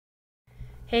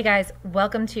Hey guys,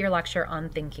 welcome to your lecture on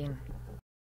thinking.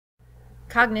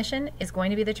 Cognition is going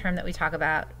to be the term that we talk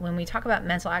about when we talk about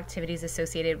mental activities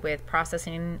associated with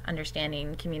processing,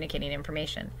 understanding, communicating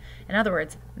information. In other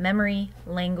words, memory,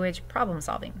 language, problem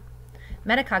solving.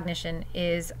 Metacognition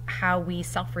is how we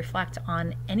self-reflect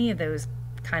on any of those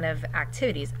kind of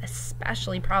activities,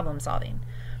 especially problem solving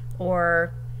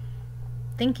or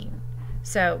thinking.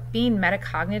 So being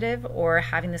metacognitive or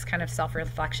having this kind of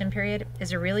self-reflection period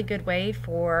is a really good way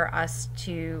for us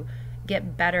to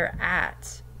get better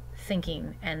at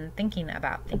thinking and thinking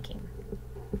about thinking.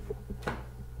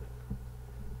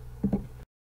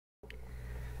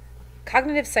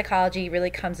 Cognitive psychology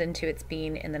really comes into its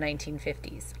being in the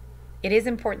 1950s. It is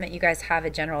important that you guys have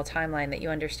a general timeline that you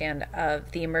understand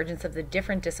of the emergence of the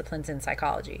different disciplines in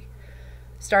psychology.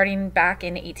 Starting back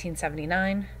in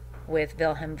 1879, with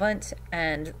Wilhelm Wundt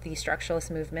and the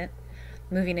structuralist movement,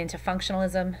 moving into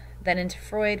functionalism, then into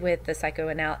Freud with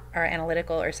the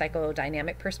analytical or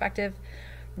psychodynamic perspective,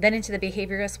 then into the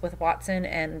behaviorists with Watson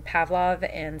and Pavlov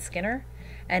and Skinner,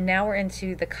 and now we're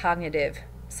into the cognitive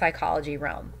psychology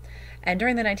realm. And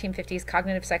during the 1950s,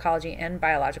 cognitive psychology and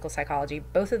biological psychology,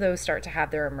 both of those start to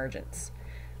have their emergence.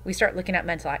 We start looking at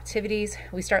mental activities.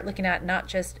 We start looking at not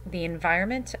just the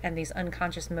environment and these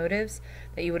unconscious motives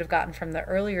that you would have gotten from the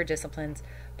earlier disciplines,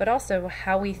 but also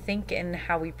how we think and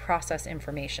how we process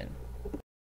information.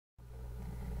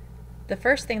 The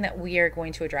first thing that we are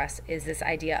going to address is this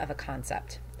idea of a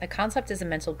concept. A concept is a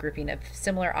mental grouping of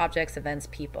similar objects, events,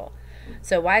 people.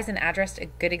 So why is an address a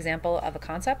good example of a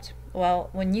concept? Well,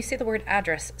 when you say the word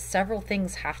address, several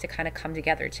things have to kind of come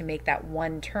together to make that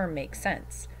one term make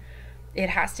sense.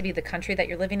 It has to be the country that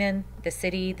you're living in, the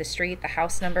city, the street, the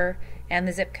house number, and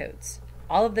the zip codes.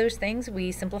 All of those things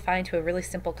we simplify into a really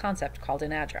simple concept called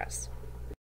an address.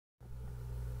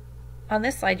 On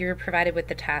this slide, you're provided with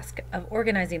the task of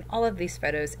organizing all of these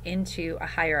photos into a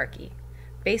hierarchy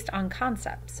based on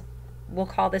concepts. We'll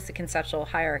call this a conceptual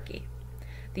hierarchy.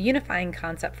 The unifying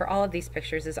concept for all of these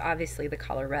pictures is obviously the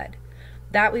color red.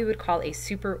 That we would call a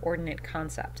superordinate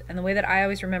concept. And the way that I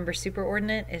always remember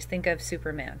superordinate is think of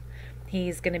Superman.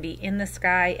 He's going to be in the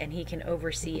sky and he can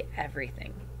oversee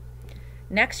everything.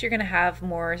 Next, you're going to have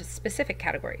more specific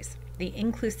categories. The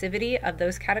inclusivity of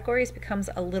those categories becomes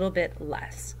a little bit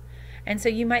less. And so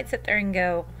you might sit there and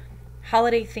go,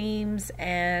 holiday themes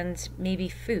and maybe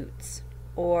foods,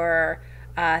 or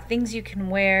things you can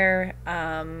wear,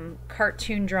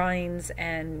 cartoon drawings,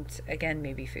 and again,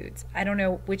 maybe foods. I don't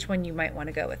know which one you might want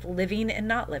to go with, living and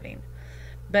not living.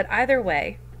 But either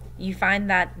way, you find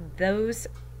that those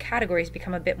categories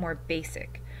become a bit more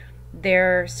basic.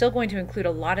 They're still going to include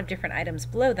a lot of different items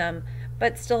below them,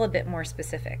 but still a bit more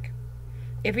specific.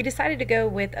 If we decided to go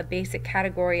with a basic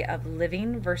category of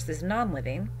living versus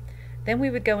non-living, then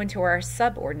we would go into our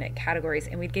subordinate categories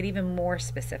and we'd get even more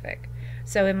specific.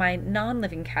 So in my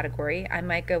non-living category, I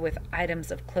might go with items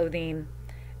of clothing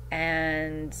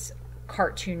and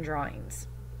cartoon drawings.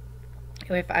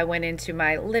 If I went into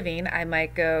my living, I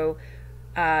might go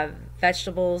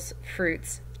vegetables,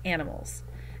 fruits, animals.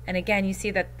 And again, you see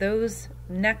that those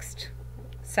next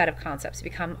set of concepts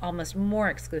become almost more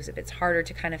exclusive. It's harder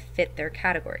to kind of fit their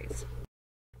categories.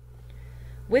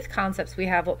 With concepts, we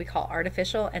have what we call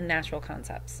artificial and natural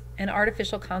concepts. An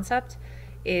artificial concept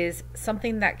is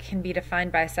something that can be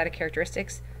defined by a set of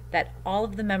characteristics that all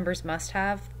of the members must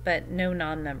have, but no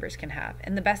non-members can have.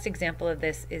 And the best example of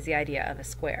this is the idea of a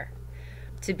square.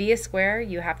 To be a square,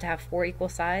 you have to have 4 equal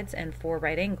sides and 4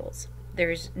 right angles.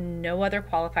 There's no other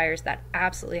qualifiers that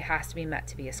absolutely has to be met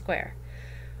to be a square.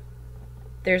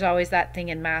 There's always that thing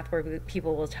in math where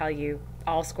people will tell you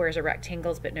all squares are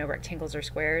rectangles, but no rectangles are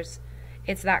squares.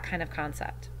 It's that kind of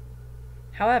concept.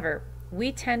 However,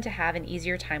 we tend to have an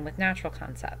easier time with natural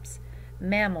concepts.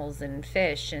 Mammals and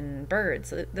fish and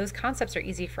birds, those concepts are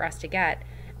easy for us to get,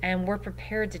 and we're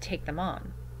prepared to take them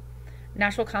on.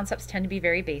 Natural concepts tend to be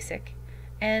very basic,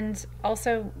 and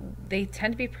also they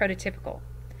tend to be prototypical.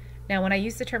 Now, when I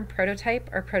use the term prototype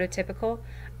or prototypical,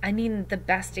 I mean the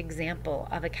best example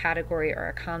of a category or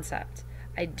a concept.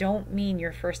 I don't mean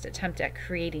your first attempt at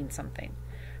creating something.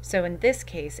 So in this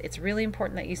case, it's really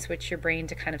important that you switch your brain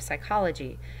to kind of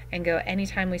psychology and go,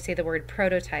 anytime we say the word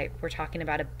prototype, we're talking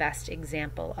about a best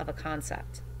example of a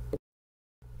concept.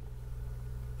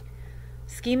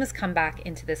 Schemas come back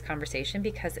into this conversation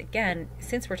because, again,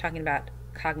 since we're talking about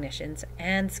cognitions,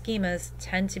 and schemas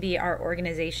tend to be our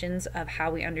organizations of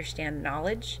how we understand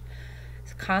knowledge,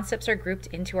 concepts are grouped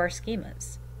into our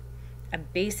schemas. A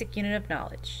basic unit of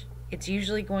knowledge. It's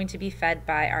usually going to be fed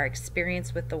by our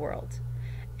experience with the world,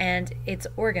 and it's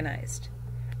organized.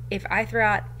 If I throw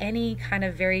out any kind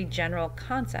of very general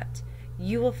concept,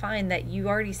 you will find that you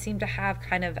already seem to have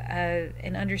kind of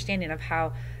an understanding of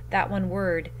how that one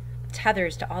word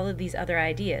tethers to all of these other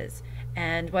ideas,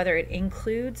 and whether it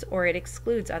includes or it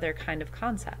excludes other kind of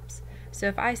concepts. So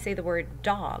if I say the word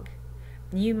dog,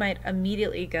 you might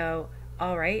immediately go,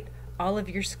 all right, all of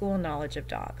your school knowledge of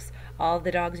dogs, all of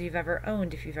the dogs you've ever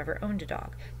owned if you've ever owned a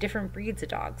dog, different breeds of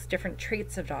dogs, different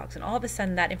traits of dogs, and all of a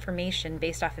sudden that information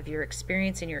based off of your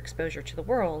experience and your exposure to the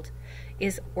world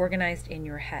is organized in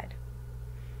your head.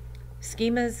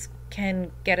 Schemas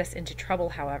can get us into trouble,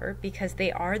 however, because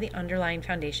they are the underlying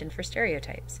foundation for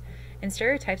stereotypes. And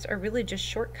stereotypes are really just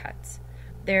shortcuts.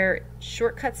 They're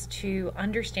shortcuts to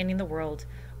understanding the world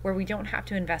where we don't have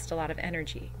to invest a lot of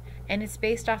energy. And it's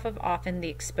based off of often the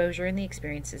exposure and the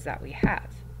experiences that we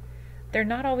have. They're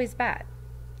not always bad.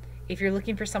 If you're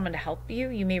looking for someone to help you,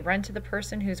 you may run to the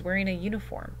person who's wearing a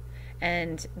uniform,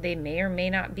 and they may or may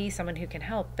not be someone who can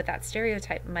help, but that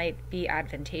stereotype might be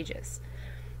advantageous.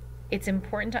 It's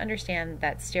important to understand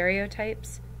that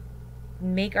stereotypes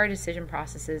make our decision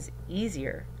processes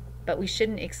easier, but we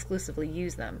shouldn't exclusively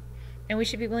use them. And we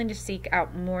should be willing to seek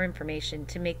out more information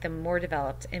to make them more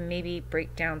developed and maybe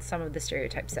break down some of the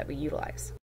stereotypes that we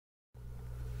utilize.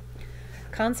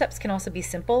 Concepts can also be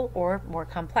simple or more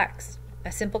complex.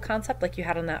 A simple concept, like you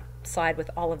had on that slide with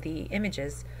all of the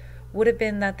images, would have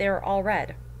been that they're all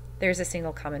red. There's a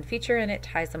single common feature and it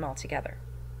ties them all together.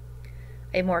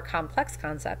 A more complex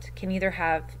concept can either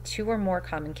have two or more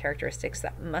common characteristics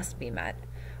that must be met,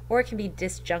 or it can be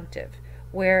disjunctive,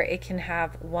 where it can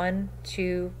have one,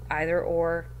 two, either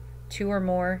or, two or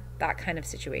more, that kind of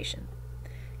situation.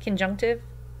 Conjunctive,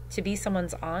 to be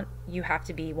someone's aunt, you have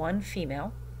to be one,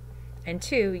 female, and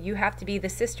two, you have to be the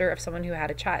sister of someone who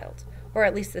had a child, or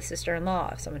at least the sister-in-law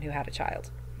of someone who had a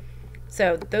child.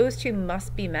 So those two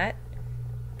must be met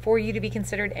for you to be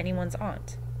considered anyone's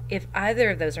aunt. If either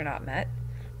of those are not met,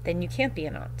 then you can't be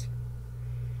an aunt.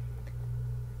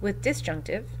 With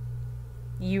disjunctive,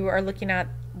 you are looking at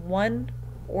one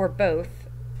or both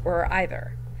or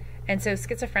either. And so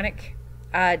schizophrenic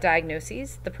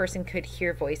diagnoses, the person could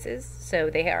hear voices, so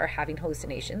they are having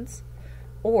hallucinations,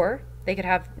 or they could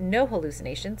have no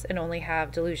hallucinations and only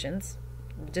have delusions,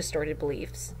 distorted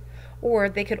beliefs, or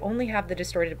they could only have the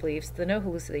distorted beliefs, the no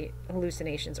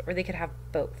hallucinations, or they could have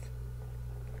both.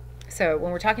 So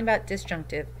when we're talking about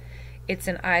disjunctive, it's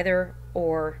an either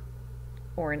or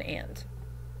an and.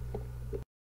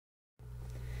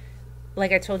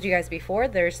 Like I told you guys before,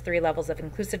 there's 3 levels of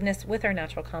inclusiveness with our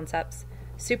natural concepts.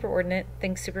 Superordinate,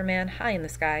 think Superman, high in the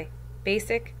sky.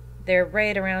 Basic, they're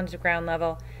right around ground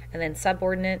level. And then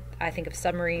subordinate, I think of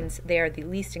submarines. They are the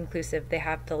least inclusive. They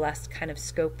have the less kind of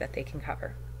scope that they can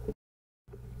cover.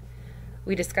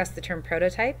 We discussed the term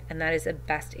prototype, and that is a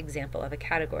best example of a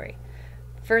category.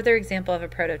 Further example of a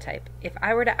prototype. If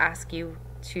I were to ask you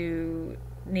to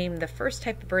name the first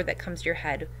type of bird that comes to your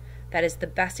head, that is the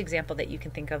best example that you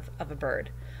can think of a bird.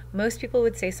 Most people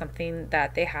would say something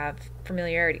that they have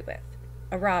familiarity with.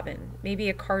 A robin, maybe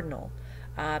a cardinal,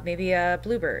 maybe a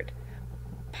bluebird,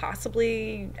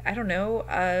 possibly, I don't know,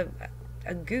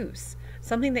 a goose,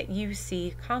 something that you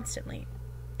see constantly.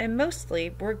 And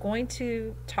mostly we're going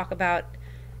to talk about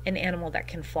an animal that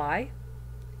can fly,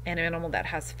 an animal that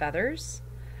has feathers,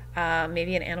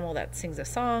 maybe an animal that sings a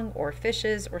song or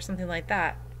fishes or something like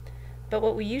that. But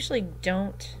what we usually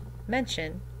don't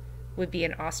mention would be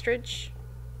an ostrich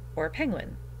or a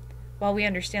penguin. While we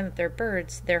understand that they're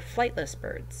birds, they're flightless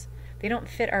birds. They don't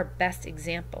fit our best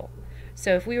example.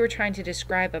 So if we were trying to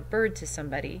describe a bird to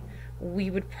somebody, we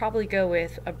would probably go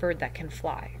with a bird that can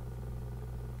fly.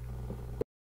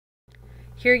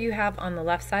 Here you have on the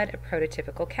left side a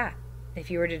prototypical cat.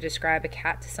 If you were to describe a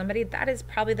cat to somebody, that is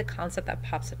probably the concept that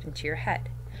pops up into your head.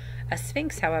 A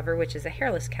sphinx, however, which is a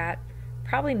hairless cat,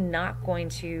 probably not going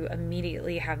to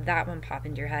immediately have that one pop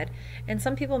into your head, and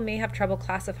some people may have trouble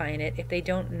classifying it if they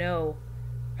don't know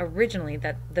originally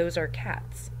that those are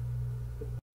cats.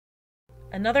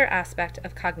 Another aspect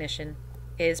of cognition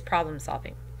is problem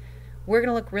solving. We're going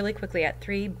to look really quickly at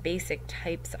 3 basic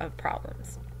types of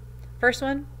problems. First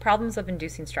one, problems of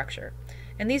inducing structure.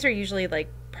 And these are usually like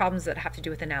problems that have to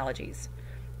do with analogies.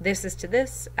 This is to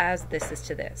this as this is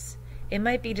to this. It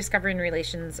might be discovering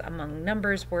relations among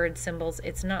numbers, words, symbols.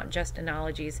 It's not just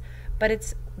analogies, but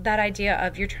it's that idea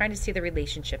of you're trying to see the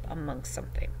relationship amongst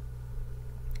something.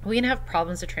 We can have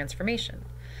problems of transformation.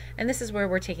 And this is where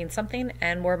we're taking something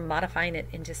and we're modifying it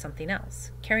into something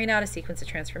else, carrying out a sequence of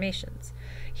transformations.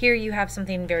 Here you have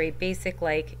something very basic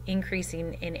like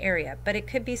increasing in area, but it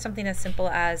could be something as simple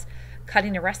as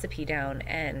cutting a recipe down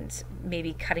and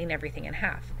maybe cutting everything in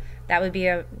half. That would be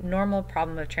a normal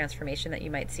problem of transformation that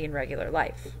you might see in regular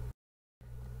life.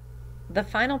 The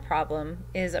final problem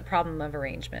is a problem of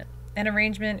arrangement. An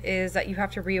arrangement is that you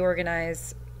have to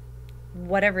reorganize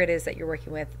whatever it is that you're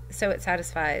working with so it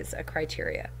satisfies a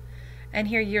criteria. And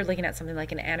here you're looking at something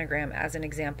like an anagram as an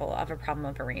example of a problem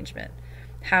of arrangement.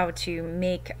 How to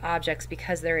make objects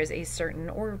because there is a certain,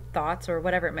 or thoughts or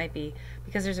whatever it might be,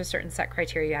 because there's a certain set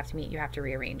criteria you have to meet, you have to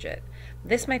rearrange it.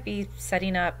 This might be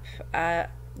setting up, a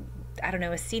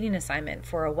seating assignment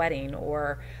for a wedding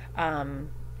or,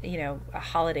 a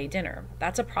holiday dinner.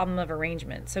 That's a problem of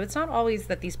arrangement. So it's not always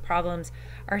that these problems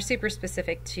are super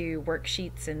specific to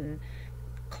worksheets and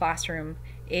classroom.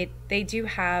 They do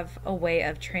have a way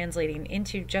of translating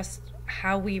into just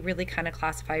how we really kind of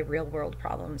classify real world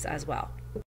problems as well.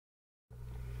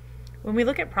 When we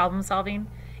look at problem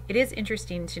solving, it is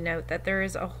interesting to note that there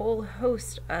is a whole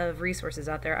host of resources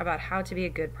out there about how to be a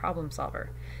good problem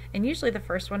solver. And usually the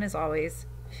first one is always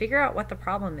figure out what the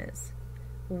problem is.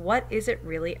 What is it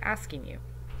really asking you?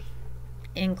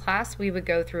 In class, we would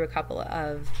go through a couple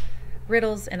of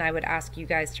riddles and I would ask you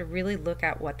guys to really look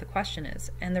at what the question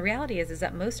is. And the reality is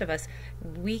that most of us,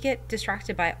 we get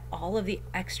distracted by all of the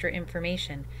extra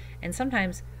information. And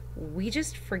sometimes we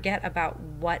just forget about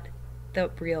what the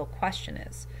real question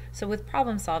is. So with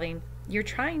problem solving, you're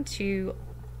trying to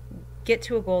get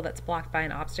to a goal that's blocked by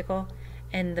an obstacle.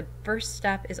 And the first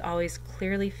step is always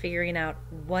clearly figuring out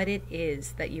what it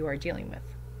is that you are dealing with.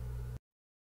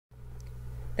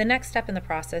 The next step in the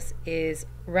process is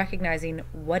recognizing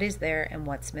what is there and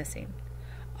what's missing.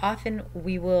 Often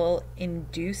we will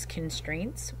induce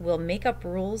constraints, we'll make up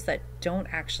rules that don't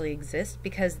actually exist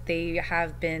because they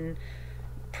have been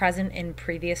present in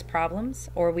previous problems,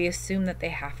 or we assume that they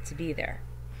have to be there.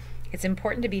 It's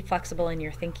important to be flexible in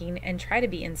your thinking and try to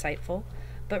be insightful,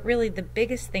 but really the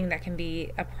biggest thing that can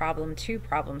be a problem to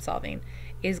problem solving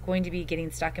is going to be getting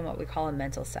stuck in what we call a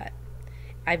mental set.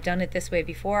 I've done it this way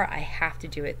before, I have to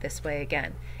do it this way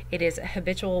again. It is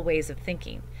habitual ways of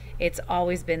thinking. It's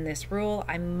always been this rule,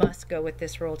 I must go with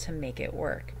this rule to make it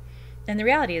work. And the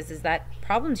reality is that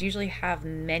problems usually have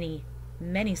many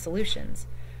solutions,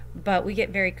 but we get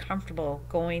very comfortable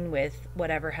going with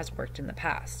whatever has worked in the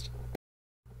past.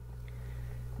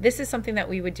 This is something that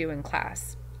we would do in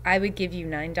class. I would give you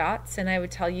 9 dots and I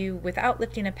would tell you without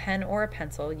lifting a pen or a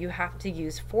pencil, you have to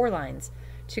use 4 lines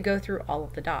to go through all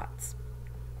of the dots.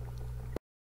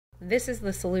 This is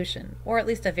the solution, or at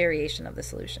least a variation of the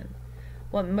solution.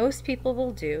 What most people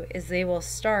will do is they will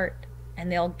start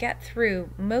and they'll get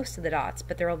through most of the dots,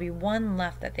 but there will be one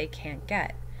left that they can't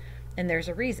get. And there's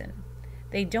a reason.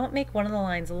 They don't make one of the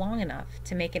lines long enough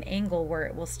to make an angle where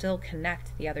it will still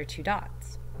connect the other 2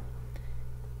 dots.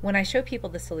 When I show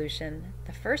people the solution,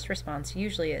 the first response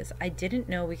usually is, I didn't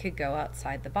know we could go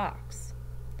outside the box.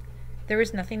 There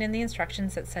was nothing in the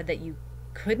instructions that said that you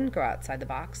couldn't go outside the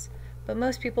box, but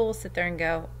most people will sit there and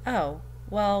go, oh,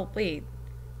 well, wait,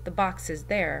 the box is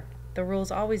there. The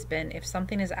rule's always been if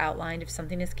something is outlined, if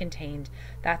something is contained,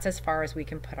 that's as far as we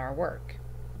can put our work.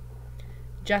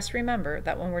 Just remember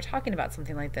that when we're talking about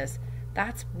something like this,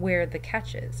 that's where the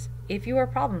catch is. If you are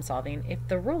problem solving, if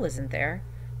the rule isn't there,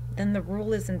 then the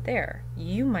rule isn't there.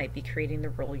 You might be creating the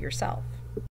rule yourself.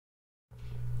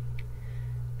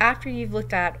 After you've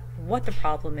looked at what the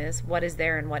problem is, what is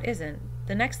there and what isn't,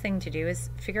 the next thing to do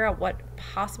is figure out what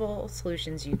possible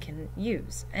solutions you can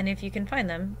use. And if you can find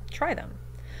them, try them.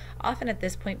 Often at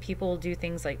this point, people will do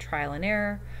things like trial and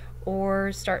error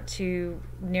or start to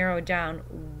narrow down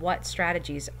what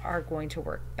strategies are going to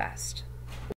work best.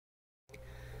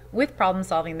 With problem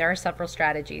solving, there are several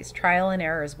strategies. Trial and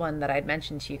error is one that I'd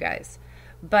mentioned to you guys.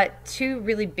 But 2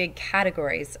 really big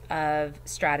categories of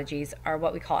strategies are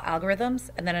what we call algorithms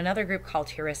and then another group called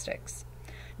heuristics.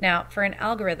 Now, for an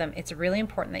algorithm, it's really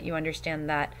important that you understand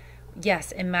that,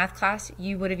 yes, in math class,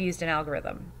 you would have used an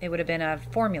algorithm. It would have been a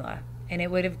formula, and it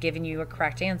would have given you a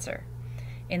correct answer.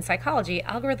 In psychology,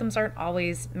 algorithms aren't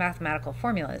always mathematical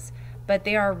formulas, but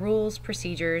they are rules,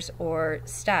 procedures, or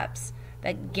steps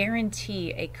that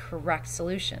guarantee a correct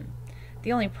solution.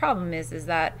 The only problem is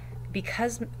that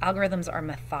because algorithms are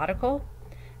methodical,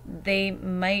 they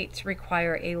might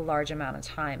require a large amount of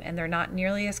time, and they're not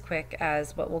nearly as quick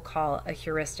as what we'll call a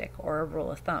heuristic or a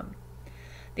rule of thumb.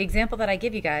 The example that I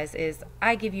give you guys is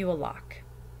I give you a lock,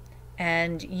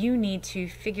 and you need to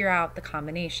figure out the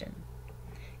combination.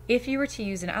 If you were to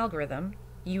use an algorithm,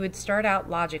 you would start out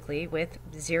logically with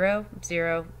 0,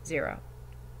 0, 0.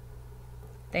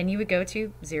 Then you would go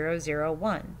to 0, 0,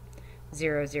 1,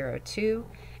 0, 0, 2,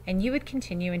 and you would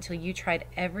continue until you tried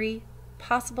every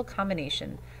possible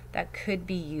combination that could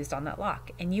be used on that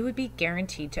lock, and you would be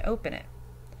guaranteed to open it.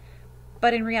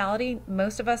 But in reality,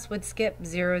 most of us would skip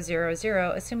 0, 0,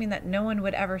 0, assuming that no one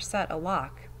would ever set a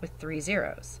lock with 3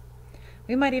 zeros.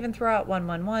 We might even throw out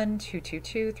 111,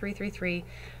 222, 333.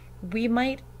 We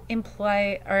might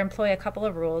employ a couple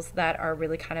of rules that are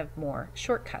really kind of more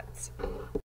shortcuts.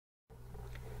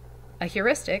 A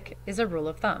heuristic is a rule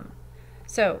of thumb.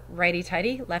 So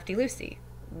righty-tighty, lefty-loosey.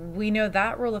 We know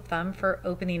that rule of thumb for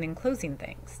opening and closing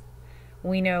things.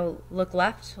 We know look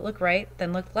left, look right,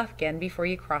 then look left again before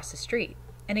you cross the street.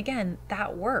 And again,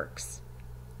 that works.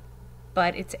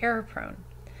 But it's error prone.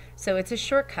 So it's a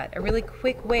shortcut, a really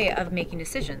quick way of making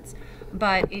decisions.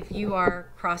 But if you are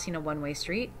crossing a one-way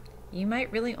street, you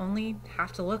might really only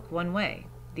have to look one way.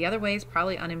 The other way is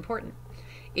probably unimportant.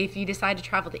 If you decide to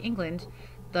travel to England,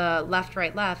 the left,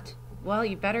 right, left, well,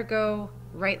 you better go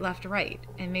right, left, right,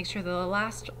 and make sure the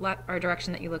last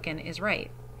direction that you look in is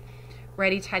right.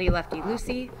 Righty-tighty,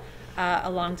 lefty-loosey. A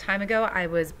long time ago, I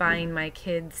was buying my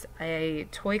kids a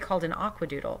toy called an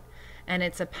aquadoodle. And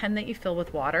it's a pen that you fill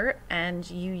with water, and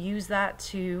you use that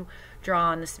to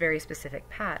draw on this very specific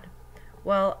pad.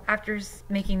 Well, after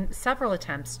making several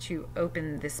attempts to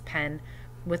open this pen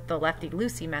with the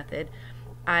lefty-loosey method,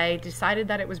 I decided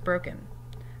that it was broken.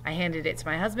 I handed it to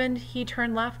my husband. He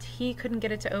turned left. He couldn't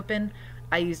get it to open.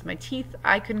 I used my teeth.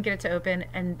 I couldn't get it to open.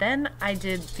 And then I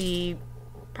did the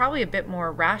probably a bit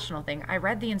more rational thing. I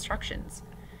read the instructions.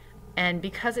 And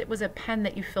because it was a pen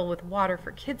that you fill with water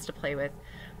for kids to play with,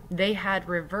 they had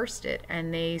reversed it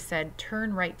and they said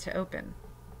turn right to open.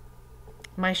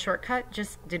 My shortcut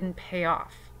just didn't pay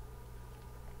off.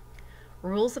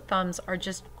 Rules of thumbs are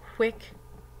just quick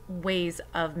ways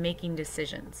of making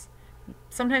decisions.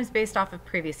 Sometimes based off of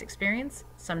previous experience,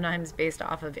 sometimes based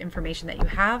off of information that you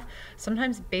have,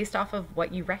 sometimes based off of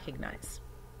what you recognize.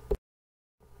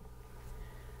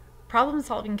 Problem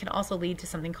solving can also lead to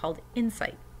something called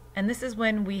insight. And this is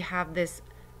when we have this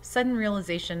sudden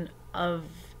realization of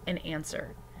an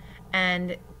answer.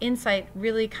 And insight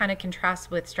really kind of contrasts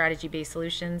with strategy-based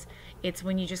solutions. It's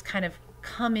when you just kind of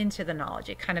come into the knowledge.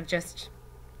 It kind of just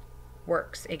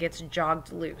works. It gets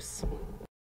jogged loose.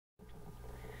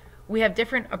 We have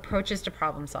different approaches to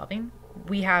problem solving.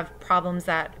 We have problems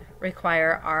that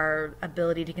require our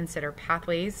ability to consider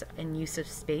pathways and use of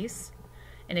space.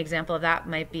 An example of that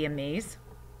might be a maze.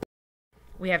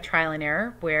 We have trial and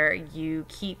error, where you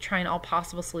keep trying all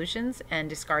possible solutions and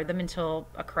discard them until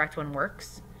a correct one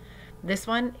works. This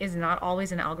one is not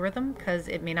always an algorithm because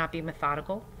it may not be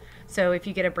methodical. So if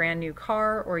you get a brand new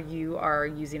car or you are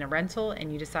using a rental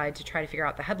and you decide to try to figure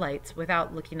out the headlights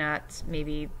without looking at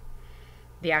maybe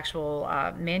the actual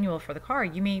manual for the car,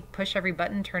 you may push every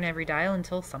button, turn every dial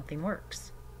until something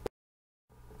works.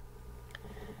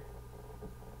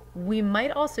 We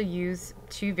might also use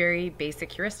two very basic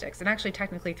heuristics, and actually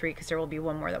technically three because there will be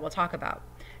one more that we'll talk about.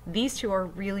 These two are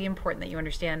really important that you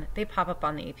understand. They pop up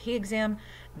on the AP exam.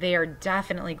 They are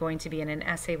definitely going to be in an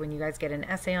essay when you guys get an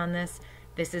essay on this.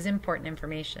 This is important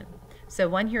information. So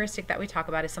one heuristic that we talk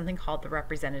about is something called the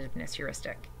representativeness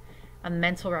heuristic, a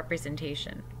mental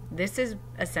representation. This is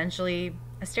essentially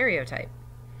a stereotype.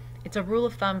 It's a rule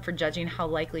of thumb for judging how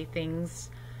likely things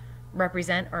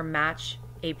represent or match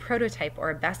a prototype or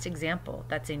a best example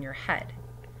that's in your head.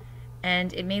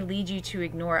 And it may lead you to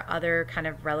ignore other kind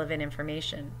of relevant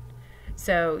information.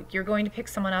 So you're going to pick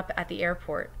someone up at the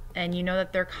airport and you know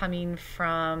that they're coming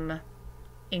from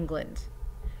England.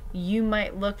 You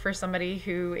might look for somebody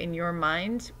who in your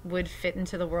mind would fit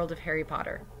into the world of Harry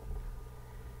Potter.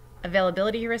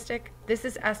 Availability heuristic, this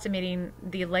is estimating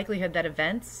the likelihood that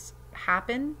events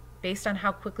happen based on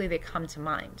how quickly they come to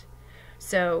mind.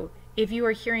 So if you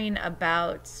are hearing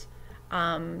about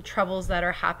troubles that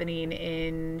are happening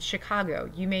in Chicago,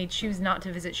 you may choose not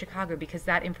to visit Chicago because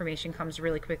that information comes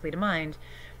really quickly to mind,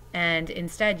 and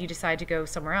instead you decide to go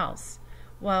somewhere else.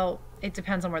 Well, it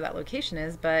depends on where that location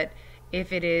is, but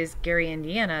if it is Gary,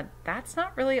 Indiana, that's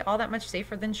not really all that much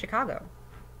safer than Chicago.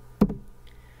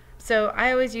 So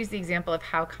I always use the example of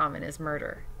how common is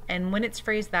murder. And when it's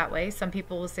phrased that way, some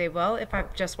people will say, well, if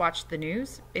I've just watched the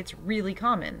news, it's really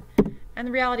common. And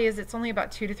the reality is it's only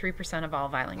about 2 to 3% of all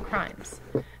violent crimes.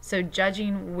 So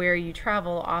judging where you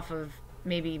travel off of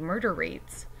maybe murder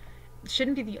rates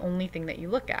shouldn't be the only thing that you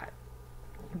look at,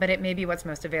 but it may be what's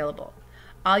most available.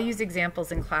 I'll use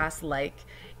examples in class like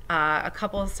a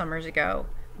couple of summers ago,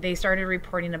 they started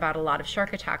reporting about a lot of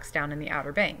shark attacks down in the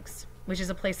Outer Banks, which is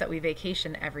a place that we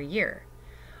vacation every year.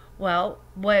 Well,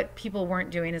 what people weren't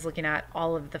doing is looking at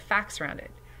all of the facts around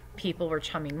it. People were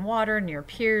chumming water near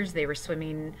piers, they were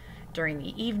swimming during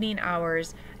the evening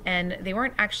hours, and they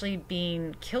weren't actually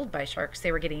being killed by sharks.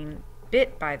 They were getting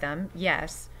bit by them,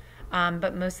 yes,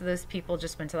 but most of those people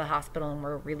just went to the hospital and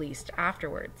were released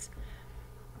afterwards.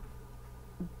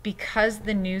 Because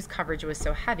the news coverage was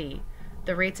so heavy,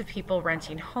 the rates of people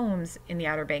renting homes in the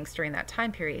Outer Banks during that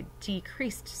time period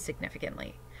decreased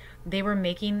significantly. They were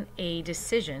making a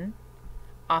decision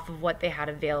off of what they had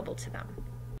available to them.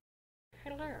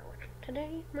 Hello.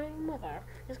 Today my mother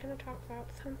is going to talk about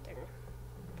something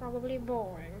probably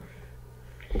boring.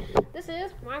 This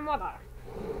is my mother.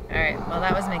 Alright, well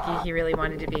that was Mickey. He really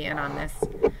wanted to be in on this.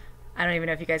 I don't even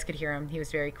know if you guys could hear him. He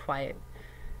was very quiet.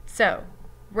 So,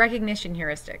 recognition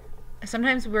heuristic.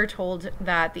 Sometimes we're told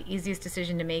that the easiest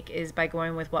decision to make is by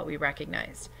going with what we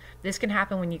recognize. This can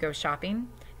happen when you go shopping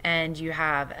and you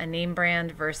have a name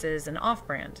brand versus an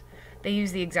off-brand. They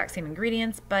use the exact same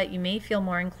ingredients, but you may feel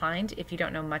more inclined, if you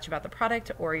don't know much about the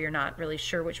product or you're not really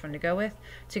sure which one to go with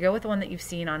the one that you've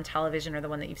seen on television or the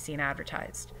one that you've seen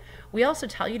advertised. We also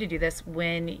tell you to do this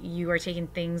when you are taking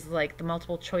things like the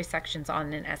multiple choice sections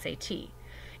on an SAT.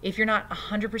 If you're not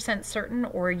 100% certain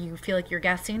or you feel like you're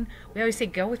guessing, we always say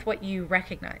go with what you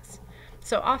recognize.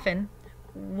 So often,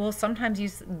 we'll sometimes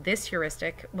use this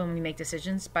heuristic when we make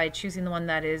decisions by choosing the one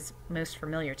that is most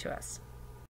familiar to us.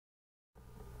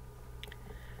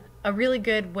 A really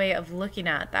good way of looking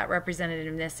at that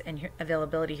representativeness and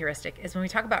availability heuristic is when we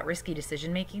talk about risky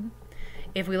decision making.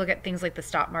 If we look at things like the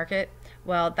stock market,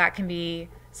 well, that can be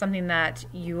something that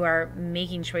you are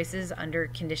making choices under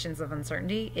conditions of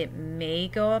uncertainty. It may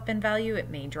go up in value, it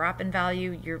may drop in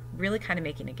value. You're really kind of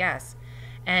making a guess.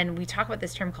 And we talk about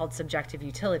this term called subjective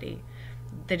utility.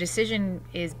 The decision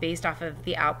is based off of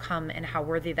the outcome and how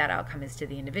worthy that outcome is to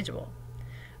the individual.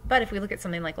 But if we look at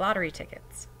something like lottery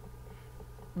tickets,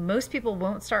 most people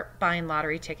won't start buying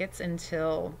lottery tickets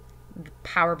until the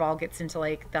Powerball gets into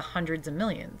like the hundreds of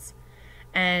millions.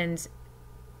 And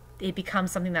it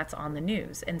becomes something that's on the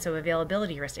news. And so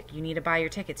availability heuristic, you need to buy your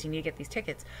tickets, you need to get these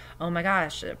tickets. Oh my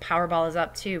gosh, Powerball is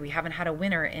up too. We haven't had a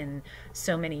winner in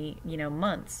so many,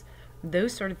 months.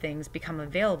 Those sort of things become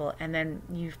available, and then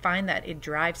you find that it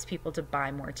drives people to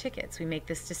buy more tickets. We make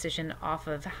this decision off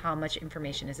of how much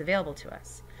information is available to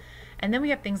us. And then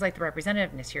we have things like the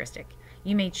representativeness heuristic.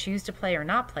 You may choose to play or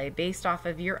not play based off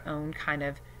of your own kind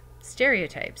of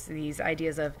stereotypes, these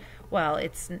ideas of, well,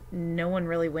 it's no one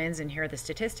really wins and here are the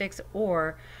statistics,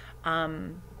 or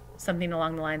something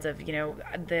along the lines of,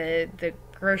 the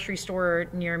grocery store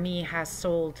near me has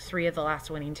sold 3 of the last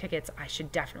winning tickets. I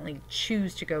should definitely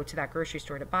choose to go to that grocery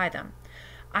store to buy them.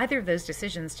 Either of those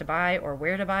decisions to buy or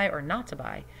where to buy or not to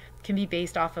buy can be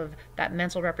based off of that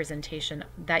mental representation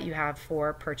that you have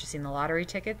for purchasing the lottery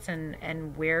tickets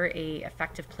and where a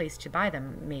effective place to buy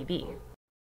them may be.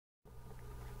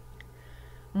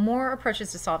 More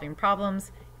approaches to solving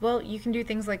problems. Well, you can do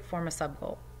things like form a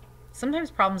sub-goal.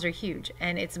 Sometimes problems are huge,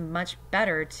 and it's much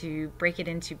better to break it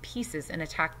into pieces and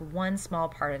attack one small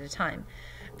part at a time.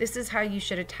 This is how you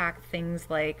should attack things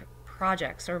like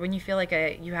projects, or when you feel like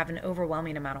you have an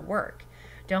overwhelming amount of work.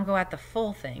 Don't go at the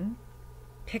full thing.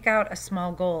 Pick out a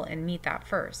small goal and meet that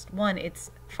first. 1,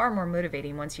 it's far more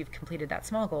motivating once you've completed that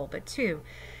small goal, but 2,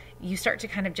 you start to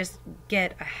kind of just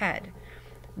get ahead.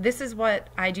 This is what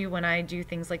I do when I do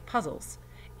things like puzzles.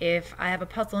 If I have a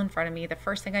puzzle in front of me, the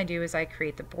first thing I do is I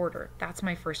create the border. That's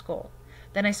my first goal.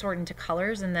 Then I sort into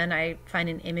colors, and then I find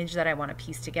an image that I want to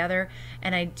piece together,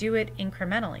 and I do it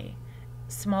incrementally.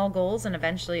 Small goals, and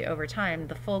eventually over time,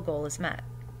 the full goal is met.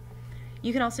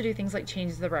 You can also do things like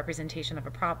change the representation of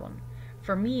a problem.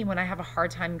 For me, when I have a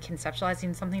hard time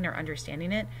conceptualizing something or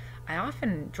understanding it, I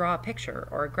often draw a picture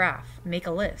or a graph, make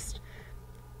a list.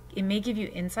 It may give you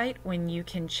insight when you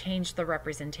can change the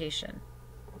representation.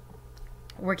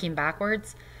 Working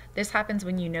backwards, this happens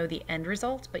when you know the end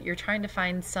result, but you're trying to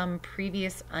find some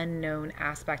previous unknown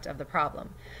aspect of the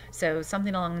problem. So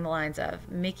something along the lines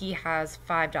of, Mickey has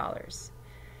 $5,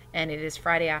 and it is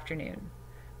Friday afternoon.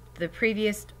 The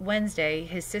previous Wednesday,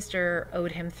 his sister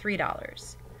owed him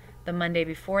 $3. The Monday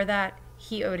before that,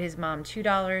 he owed his mom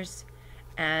 $2,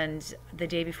 and the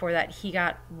day before that, he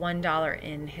got $1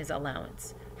 in his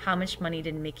allowance. How much money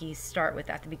did Mickey start with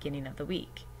at the beginning of the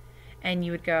week? And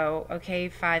you would go, okay,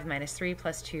 5 minus 3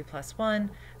 plus 2 plus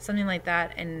 1, something like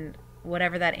that, and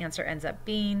whatever that answer ends up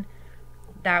being,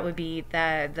 that would be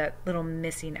the little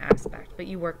missing aspect, but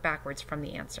you work backwards from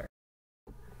the answer.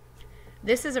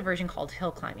 This is a version called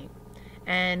hill climbing,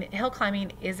 and hill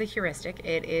climbing is a heuristic.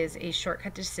 It is a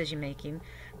shortcut decision making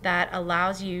that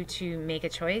allows you to make a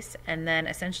choice, and then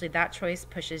essentially that choice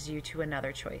pushes you to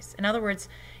another choice. In other words,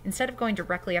 instead of going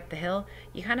directly up the hill,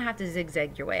 you kind of have to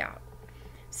zigzag your way out.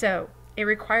 So it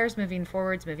requires moving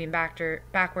forwards, moving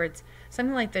backwards.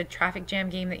 Something like the traffic jam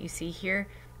game that you see here,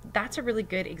 that's a really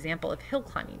good example of hill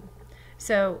climbing.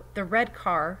 So the red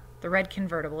car, the red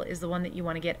convertible, is the one that you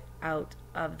want to get out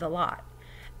of the lot.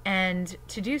 And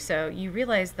to do so, you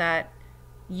realize that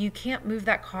you can't move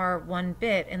that car one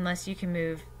bit unless you can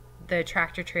move the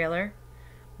tractor trailer,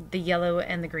 the yellow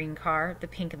and the green car, the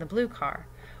pink and the blue car.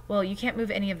 Well, you can't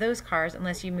move any of those cars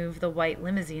unless you move the white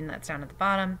limousine that's down at the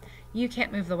bottom. You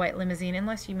can't move the white limousine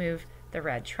unless you move the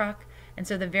red truck. And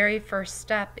so the very first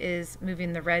step is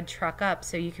moving the red truck up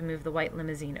so you can move the white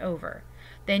limousine over.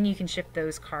 Then you can shift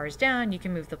those cars down, you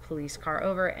can move the police car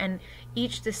over, and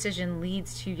each decision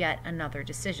leads to yet another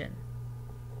decision.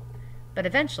 But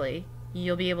eventually,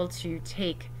 you'll be able to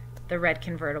take the red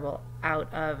convertible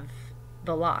out of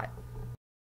the lot.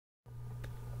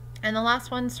 And the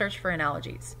last one, search for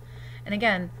analogies. And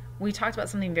again, we talked about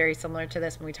something very similar to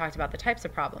this when we talked about the types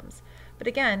of problems. But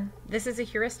again, this is a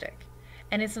heuristic.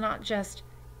 And it's not just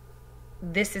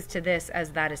this is to this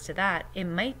as that is to that. It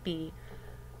might be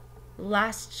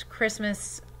last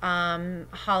Christmas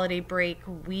holiday break,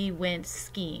 we went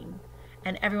skiing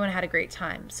and everyone had a great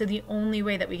time. So the only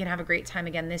way that we can have a great time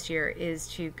again this year is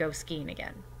to go skiing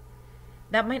again.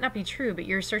 That might not be true, but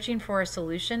you're searching for a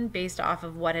solution based off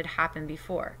of what had happened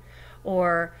before.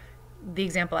 Or the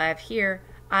example I have here,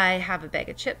 I have a bag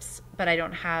of chips, but I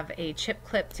don't have a chip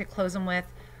clip to close them with.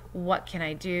 What can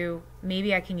I do?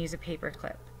 Maybe I can use a paper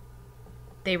clip.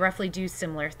 They roughly do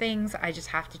similar things. I just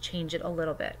have to change it a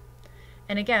little bit.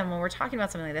 And again, when we're talking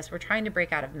about something like this, we're trying to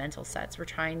break out of mental sets. We're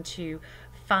trying to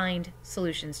find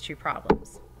solutions to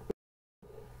problems.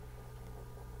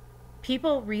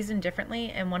 People reason differently,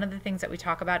 and one of the things that we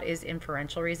talk about is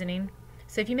inferential reasoning.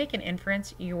 So if you make an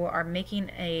inference, you are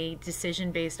making a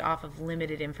decision based off of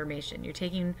limited information. You're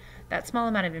taking that small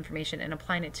amount of information and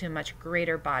applying it to a much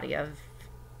greater body of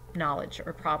knowledge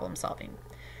or problem solving.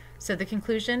 So the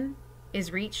conclusion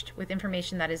is reached with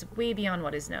information that is way beyond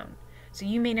what is known. So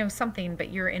you may know something,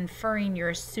 but you're inferring, you're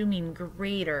assuming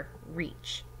greater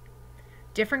reach.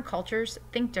 Different cultures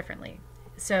think differently.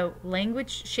 So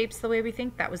language shapes the way we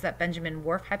think. That was that Benjamin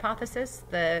Whorf hypothesis,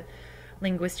 the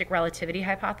linguistic relativity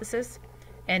hypothesis.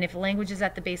 And if language is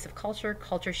at the base of culture,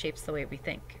 culture shapes the way we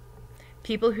think.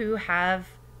 People who have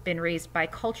been raised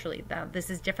biculturally, now this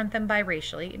is different than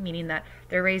biracially, meaning that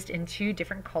they're raised in two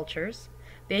different cultures.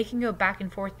 They can go back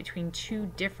and forth between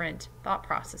two different thought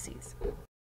processes.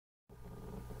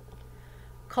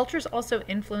 Cultures also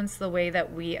influence the way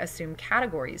that we assume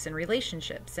categories and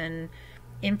relationships and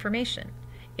information.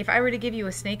 If I were to give you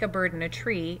a snake, a bird, and a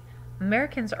tree,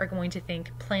 Americans are going to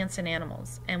think plants and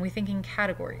animals, and we think in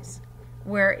categories.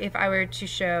 Where if I were to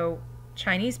show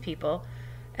Chinese people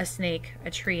a snake,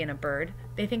 a tree, and a bird,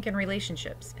 they think in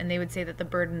relationships, and they would say that the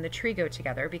bird and the tree go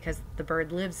together because the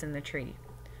bird lives in the tree,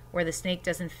 where the snake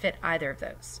doesn't fit either of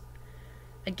those.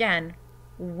 Again,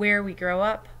 where we grow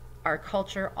up, our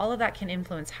culture, all of that can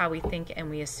influence how we think and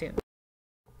we assume.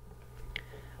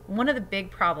 One of the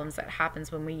big problems that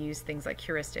happens when we use things like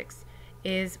heuristics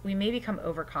is we may become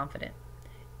overconfident.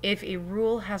 If a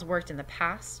rule has worked in the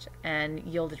past and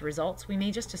yielded results, we may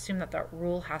just assume that that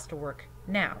rule has to work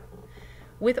now.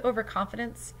 With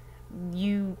overconfidence,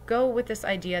 you go with this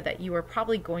idea that you are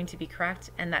probably going to be correct,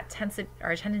 and that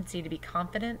our tendency to be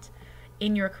confident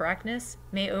in your correctness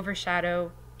may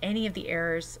overshadow any of the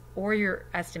errors or your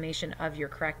estimation of your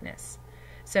correctness.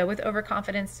 So with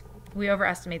overconfidence, we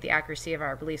overestimate the accuracy of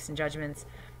our beliefs and judgments.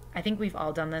 I think we've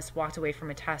all done this, walked away from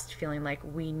a test feeling like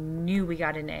we knew we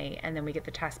got an A, and then we get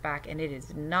the test back and it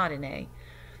is not an A.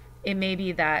 It may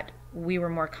be that we were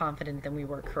more confident than we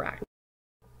were correct.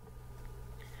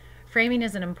 Framing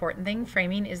is an important thing.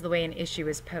 Framing is the way an issue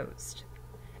is posed,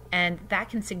 and that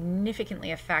can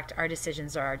significantly affect our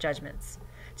decisions or our judgments.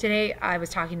 Today I was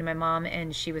talking to my mom,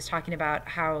 and she was talking about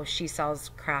how she sells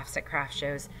crafts at craft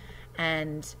shows,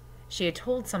 and she had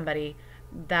told somebody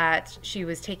that she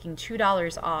was taking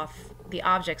 $2 off the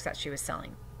objects that she was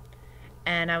selling.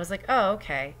 And I was like, oh,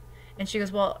 okay. And she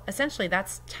goes, well, essentially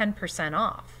that's 10%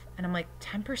 off. And I'm like,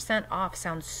 10% off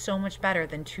sounds so much better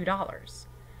than $2.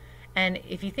 And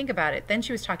if you think about it, then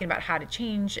she was talking about how to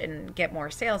change and get more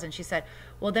sales. And she said,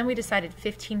 well, then we decided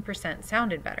 15%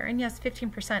 sounded better. And yes,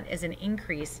 15% is an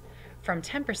increase from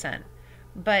 10%.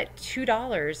 But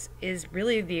 $2 is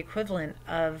really the equivalent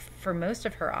of, for most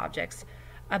of her objects,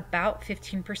 about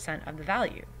 15% of the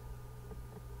value.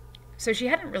 So she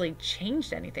hadn't really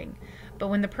changed anything. But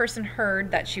when the person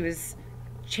heard that she was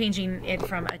changing it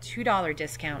from a $2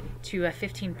 discount to a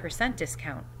 15%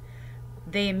 discount,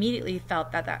 they immediately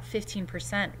felt that that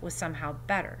 15% was somehow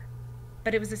better.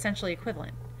 But it was essentially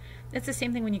equivalent. It's the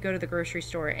same thing when you go to the grocery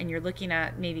store and you're looking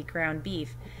at maybe ground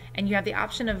beef, and you have the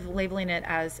option of labeling it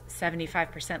as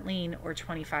 75% lean or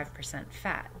 25%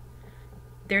 fat.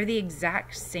 They're the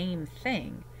exact same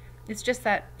thing. It's just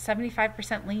that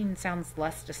 75% lean sounds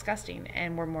less disgusting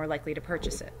and we're more likely to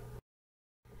purchase it.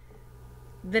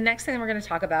 The next thing we're going to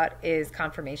talk about is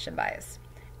confirmation bias.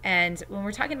 And when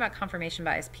we're talking about confirmation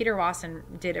bias, Peter Wasson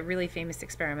did a really famous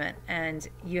experiment, and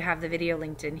you have the video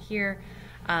linked in here.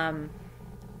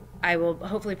 I will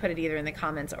hopefully put it either in the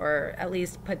comments or at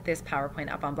least put this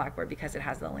PowerPoint up on Blackboard because it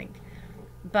has the link.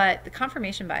 But the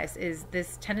confirmation bias is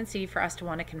this tendency for us to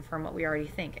want to confirm what we already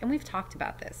think. And we've talked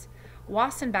about this.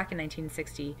 Wasson back in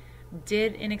 1960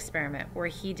 did an experiment where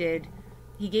he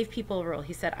gave people a rule.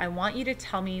 He said, I want you to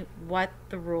tell me what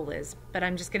the rule is, but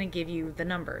I'm just going to give you the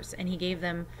numbers. And he gave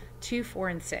them 2, 4,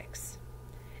 and 6.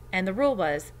 And the rule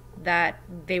was that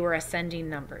they were ascending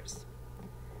numbers.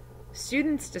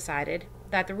 Students decided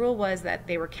that the rule was that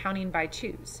they were counting by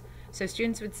twos. So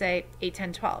students would say 8,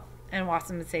 10, 12. And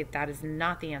Wasson would say, that is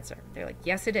not the answer. They're like,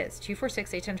 yes, it is. 2, 4,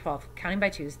 6, 8, 10, 12. Counting by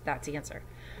twos, that's the answer.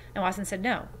 And Wasson said,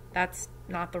 no, that's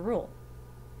not the rule.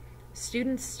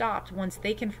 Students stopped once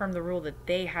they confirmed the rule that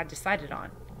they had decided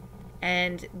on.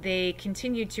 And they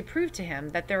continued to prove to him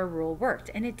that their rule worked.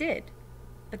 And it did.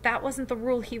 But that wasn't the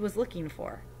rule he was looking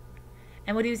for.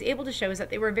 And what he was able to show is that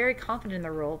they were very confident in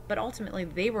the rule, but ultimately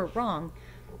they were wrong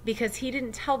because he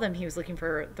didn't tell them he was looking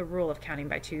for the rule of counting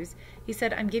by twos. He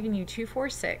said, I'm giving you 2, 4,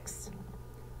 6.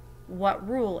 What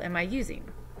rule am I using?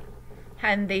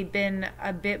 Had they been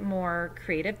a bit more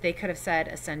creative, they could have said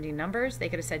ascending numbers. They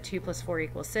could have said 2 plus 4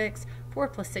 equals 6, 4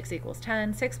 plus 6 equals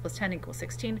 10, 6 plus 10 equals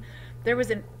 16. There was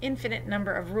an infinite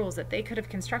number of rules that they could have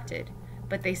constructed,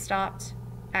 but they stopped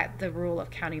at the rule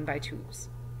of counting by twos.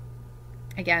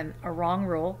 Again, a wrong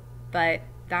rule, but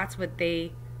that's what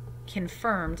they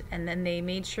confirmed, and then they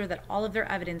made sure that all of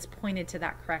their evidence pointed to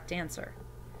that correct answer.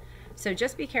 So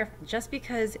just be careful. Just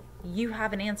because you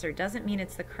have an answer doesn't mean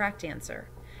it's the correct answer.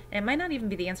 And it might not even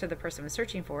be the answer the person was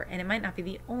searching for, and it might not be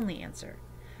the only answer.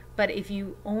 But if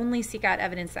you only seek out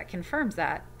evidence that confirms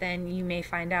that, then you may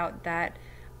find out that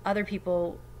other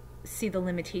people see the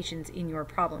limitations in your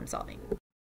problem solving.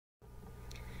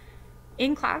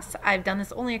 In class, I've done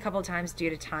this only a couple of times due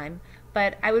to time,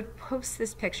 but I would post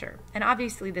this picture. And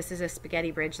obviously this is a spaghetti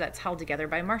bridge that's held together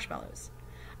by marshmallows.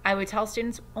 I would tell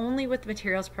students, only with the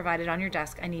materials provided on your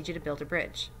desk, I need you to build a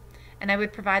bridge. And I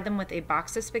would provide them with a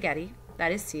box of spaghetti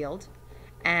that is sealed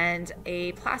and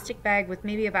a plastic bag with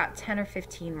maybe about 10 or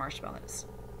 15 marshmallows.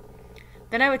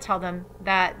 Then I would tell them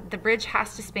that the bridge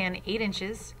has to span 8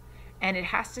 inches and it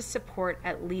has to support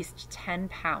at least 10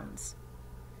 pounds.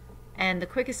 And the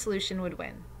quickest solution would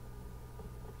win.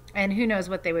 And who knows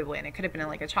what they would win. It could have been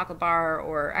like a chocolate bar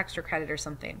or extra credit or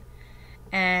something.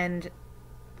 And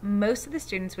most of the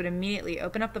students would immediately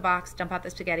open up the box, dump out the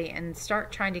spaghetti, and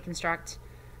start trying to construct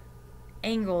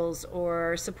angles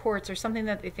or supports or something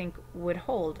that they think would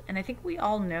hold. And I think we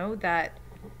all know that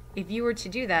if you were to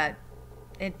do that,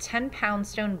 a 10-pound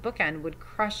stone bookend would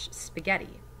crush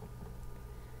spaghetti.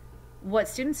 What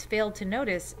students failed to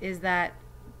notice is that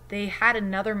they had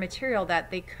another material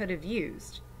that they could have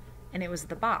used, and it was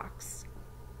the box.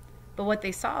 But what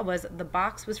they saw was the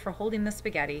box was for holding the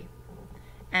spaghetti,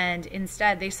 and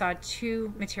instead they saw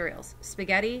 2 materials,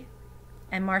 spaghetti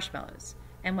and marshmallows.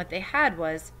 And what they had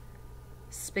was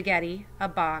spaghetti, a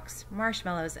box,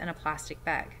 marshmallows, and a plastic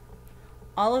bag.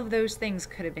 All of those things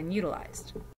could have been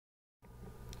utilized.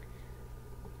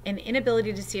 An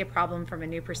inability to see a problem from a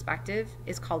new perspective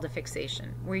is called a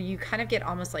fixation, where you kind of get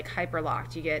almost like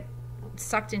hyperlocked. You get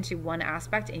sucked into one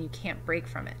aspect and you can't break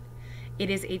from it. It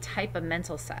is a type of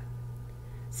mental set.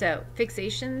 So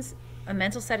fixations, a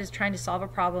mental set is trying to solve a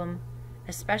problem,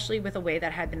 especially with a way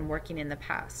that had been working in the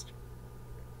past.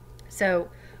 So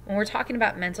when we're talking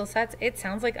about mental sets, it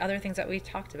sounds like other things that we've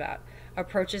talked about.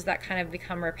 Approaches that kind of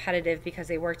become repetitive because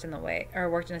they worked in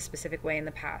a specific way in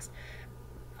the past.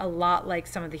 A lot like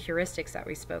some of the heuristics that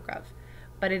we spoke of.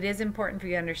 But it is important for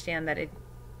you to understand that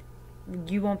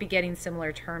you won't be getting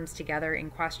similar terms together in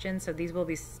questions, so these will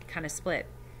be kind of split.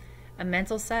 A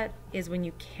mental set is when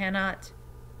you cannot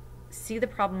see the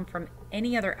problem from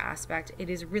any other aspect. It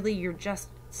is really, you're just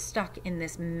stuck in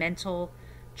this mental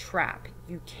trap.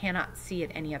 You cannot see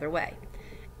it any other way.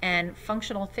 And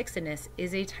functional fixedness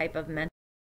is a type of mental.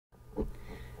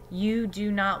 You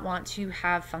do not want to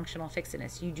have functional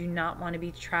fixedness. You do not want to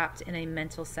be trapped in a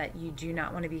mental set. You do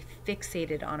not want to be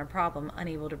fixated on a problem,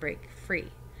 unable to break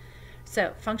free.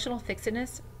 So functional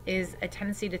fixedness is a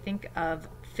tendency to think of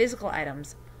physical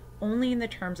items only in the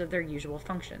terms of their usual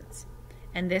functions.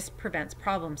 And this prevents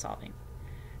problem solving.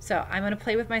 So I'm going to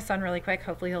play with my son really quick.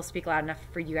 Hopefully he'll speak loud enough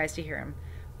for you guys to hear him.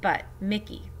 But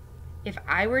Mickey, if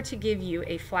I were to give you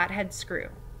a flathead screw,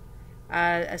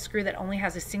 a screw that only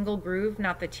has a single groove,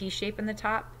 not the T-shape in the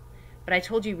top, but I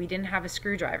told you we didn't have a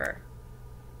screwdriver,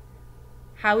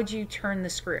 how would you turn the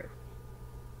screw?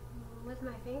 With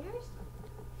my fingers?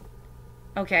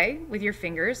 Okay, with your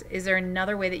fingers. Is there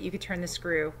another way that you could turn the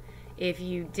screw if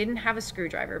you didn't have a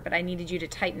screwdriver, but I needed you to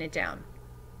tighten it down?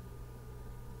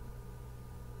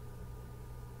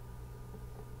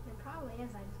 There probably is,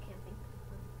 I just can't think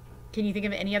of it. Can you think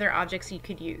of any other objects you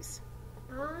could use?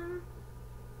 Another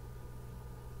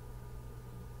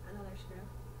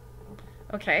screw.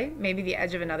 Okay, maybe the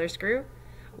edge of another screw.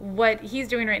 What he's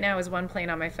doing right now is one, playing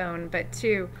on my phone, but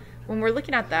two, when we're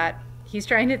looking at that, he's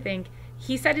trying to think.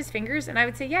 He said his fingers, and I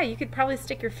would say, yeah, you could probably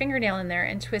stick your fingernail in there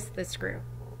and twist the screw.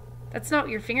 That's not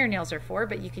what your fingernails are for,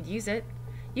 but you could use it.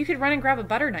 You could run and grab a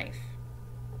butter knife.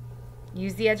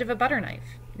 Use the edge of a butter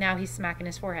knife. Now he's smacking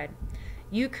his forehead.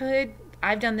 You could,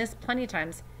 I've done this plenty of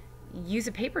times, use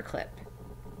a paper clip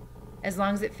as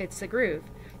long as it fits the groove.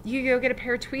 You could go get a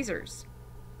pair of tweezers.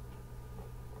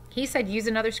 He said use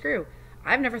another screw.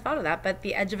 I've never thought of that, but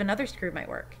the edge of another screw might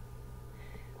work.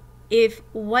 If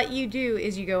what you do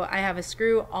is you go, I have a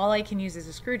screw, all I can use is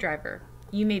a screwdriver,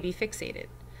 you may be fixated.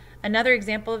 Another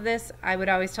example of this, I would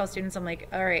always tell students, I'm like,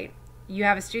 all right, you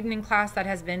have a student in class that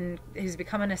who's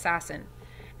become an assassin,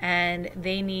 and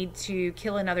they need to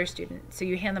kill another student. So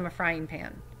you hand them a frying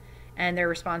pan, and their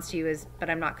response to you is, but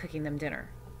I'm not cooking them dinner.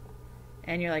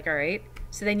 And you're like, all right.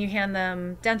 So then you hand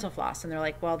them dental floss, and they're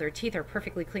like, well, their teeth are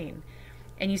perfectly clean.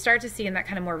 And you start to see in that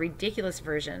kind of more ridiculous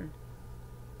version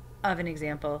of an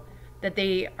example that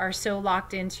they are so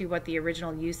locked into what the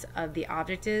original use of the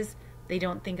object is, they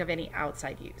don't think of any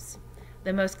outside use.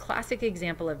 The most classic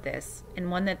example of this,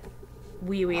 and one that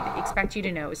we would expect you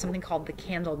to know, is something called the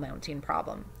candle mounting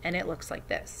problem, and it looks like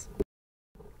this.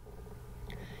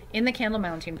 In the candle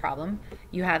mounting problem,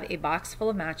 you have a box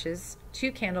full of matches,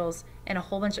 2 candles, and a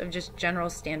whole bunch of just general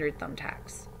standard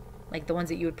thumbtacks, like the ones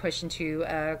that you would push into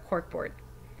a corkboard.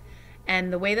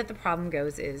 And the way that the problem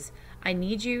goes is, I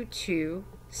need you to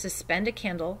suspend a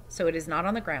candle so it is not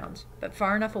on the ground, but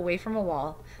far enough away from a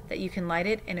wall that you can light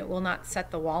it and it will not set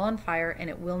the wall on fire and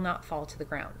it will not fall to the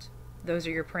ground. Those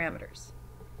are your parameters.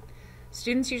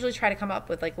 Students usually try to come up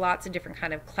with like lots of different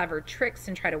kind of clever tricks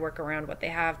and try to work around what they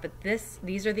have, but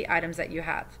these are the items that you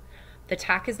have. The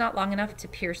tack is not long enough to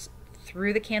pierce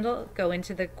through the candle, go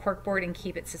into the corkboard and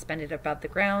keep it suspended above the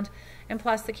ground, and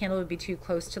plus the candle would be too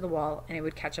close to the wall and it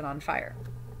would catch it on fire.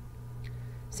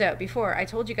 So before, I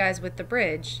told you guys with the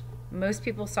bridge, most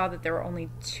people saw that there were only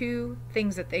 2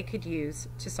 things that they could use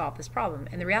to solve this problem.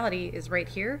 And the reality is right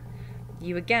here,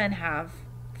 you again have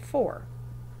 4.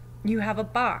 You have a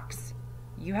box,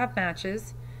 you have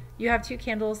matches, you have 2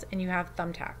 candles, and you have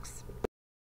thumbtacks.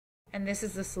 And this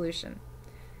is the solution.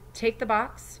 Take the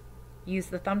box, use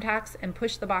the thumbtacks, and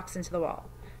push the box into the wall.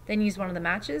 Then use one of the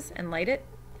matches and light it.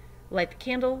 Light the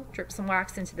candle, drip some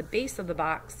wax into the base of the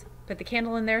box, put the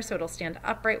candle in there so it'll stand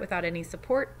upright without any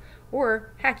support,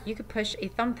 or heck, you could push a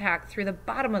thumbtack through the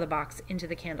bottom of the box into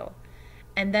the candle,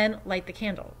 and then light the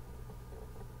candle.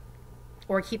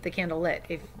 Or keep the candle lit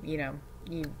if, you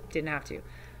didn't have to.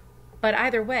 But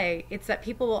either way, it's that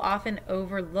people will often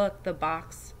overlook the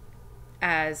box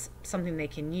as something they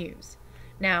can use.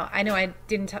 Now, I know I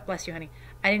didn't, bless you, honey,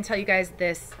 I didn't tell you guys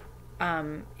this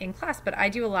in class, but I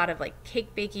do a lot of like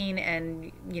cake baking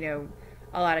and,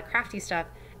 a lot of crafty stuff.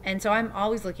 And so I'm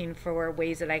always looking for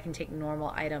ways that I can take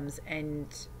normal items and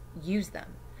use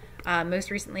them. Most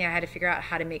recently, I had to figure out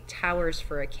how to make towers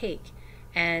for a cake.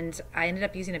 And I ended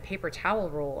up using a paper towel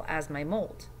roll as my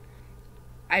mold.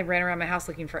 I ran around my house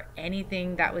looking for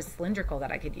anything that was cylindrical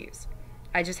that I could use.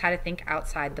 I just had to think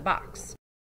outside the box.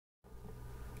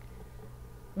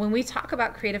 When we talk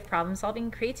about creative problem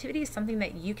solving, creativity is something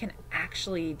that you can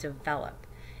actually develop.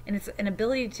 And it's an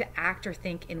ability to act or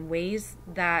think in ways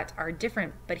that are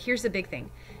different. But here's the big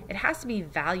thing. It has to be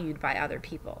valued by other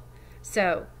people.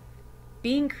 So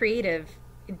being creative,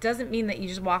 it doesn't mean that you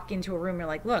just walk into a room and you're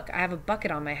like, look, I have a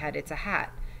bucket on my head. It's a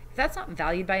hat. If that's not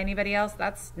valued by anybody else,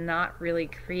 that's not really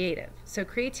creative. So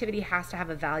creativity has to have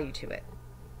a value to it.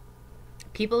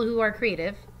 People who are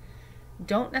creative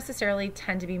don't necessarily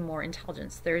tend to be more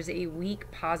intelligent. There's a weak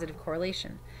positive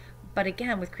correlation. But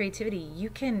again, with creativity, you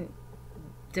can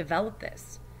develop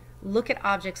this. Look at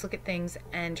objects, look at things,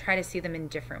 and try to see them in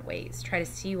different ways. Try to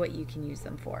see what you can use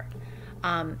them for.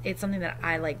 It's something that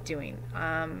I like doing.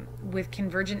 With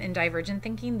convergent and divergent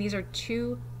thinking, these are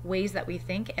 2 ways that we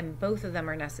think, and both of them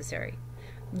are necessary.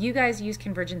 You guys use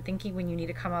convergent thinking when you need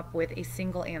to come up with a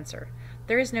single answer.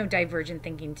 There is no divergent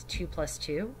thinking to 2 plus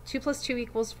 2. 2 plus 2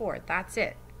 equals 4. That's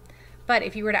it. But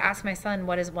if you were to ask my son,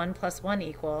 what does 1 plus 1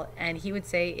 equal? And he would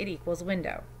say it equals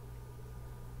window.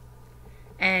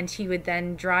 And he would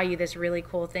then draw you this really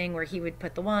cool thing where he would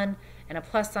put the 1 and a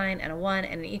plus sign and a 1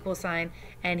 and an equal sign,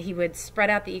 and he would spread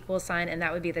out the equal sign, and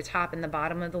that would be the top and the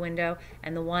bottom of the window,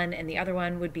 and the 1 and the other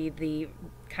one would be the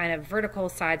kind of vertical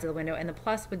sides of the window, and the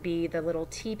plus would be the little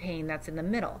T-pane that's in the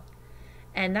middle.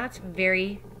 And that's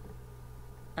very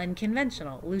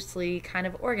unconventional, loosely kind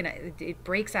of organized. It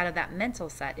breaks out of that mental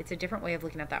set. It's a different way of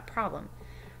looking at that problem.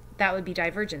 That would be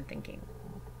divergent thinking.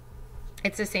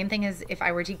 It's the same thing as if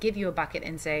I were to give you a bucket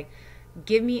and say,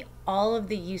 give me all of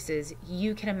the uses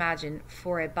you can imagine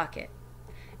for a bucket.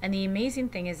 And the amazing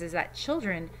thing is that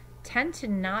children tend to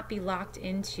not be locked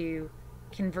into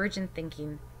convergent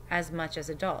thinking as much as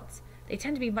adults. They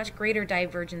tend to be much greater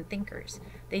divergent thinkers.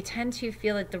 They tend to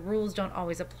feel that the rules don't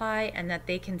always apply and that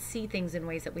they can see things in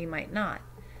ways that we might not.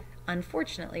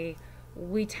 Unfortunately,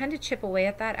 we tend to chip away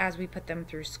at that as we put them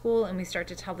through school, and we start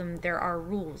to tell them there are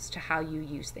rules to how you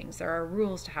use things. There are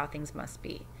rules to how things must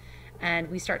be. And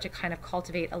we start to kind of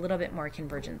cultivate a little bit more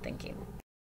convergent thinking.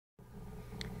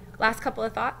 Last couple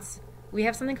of thoughts. We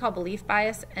have something called belief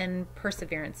bias and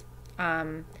perseverance.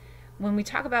 When we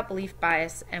talk about belief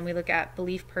bias and we look at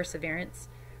belief perseverance,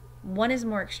 one is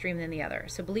more extreme than the other.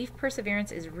 So belief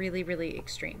perseverance is really, really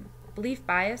extreme. Belief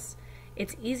bias,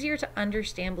 it's easier to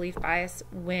understand belief bias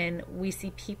when we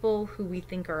see people who we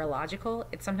think are illogical.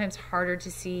 It's sometimes harder to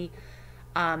see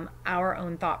our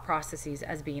own thought processes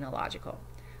as being illogical.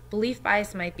 Belief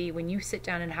bias might be when you sit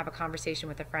down and have a conversation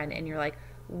with a friend and you're like,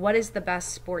 what is the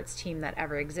best sports team that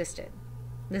ever existed?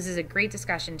 This is a great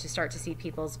discussion to start to see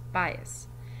people's bias.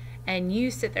 And you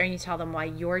sit there and you tell them why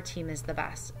your team is the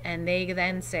best. And they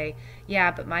then say, yeah,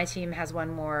 but my team has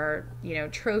won more,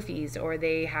 trophies, or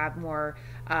they have more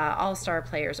all-star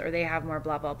players, or they have more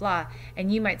blah, blah, blah.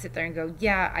 And you might sit there and go,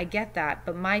 yeah, I get that,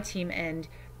 but my team, and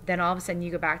then all of a sudden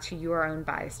you go back to your own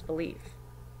biased belief.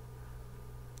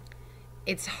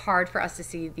 It's hard for us to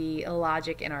see the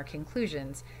illogic in our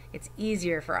conclusions. It's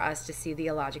easier for us to see the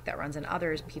illogic that runs in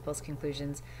other people's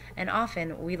conclusions. And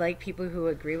often we like people who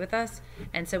agree with us,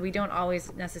 and so we don't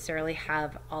always necessarily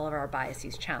have all of our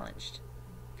biases challenged.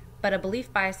 But a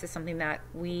belief bias is something that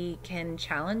we can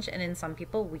challenge, and in some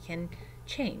people we can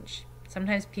change.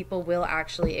 Sometimes people will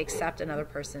actually accept another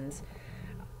person's,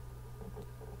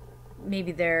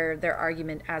 maybe their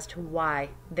argument as to why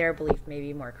their belief may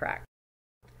be more correct.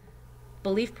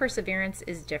 Belief perseverance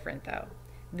is different, though.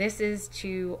 This is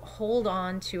to hold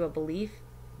on to a belief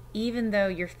even though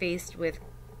you're faced with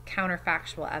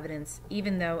counterfactual evidence,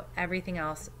 even though everything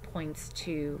else points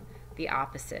to the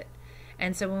opposite.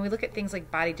 And so when we look at things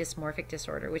like body dysmorphic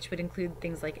disorder, which would include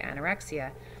things like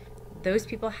anorexia, those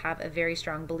people have a very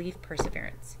strong belief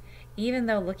perseverance. Even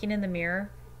though looking in the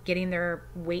mirror, getting their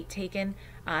weight taken,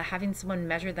 having someone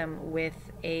measure them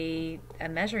with a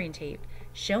measuring tape,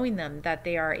 showing them that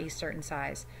they are a certain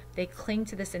size, they cling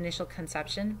to this initial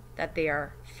conception that they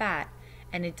are fat,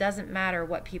 and it doesn't matter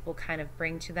what people kind of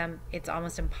bring to them. It's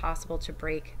almost impossible to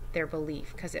break their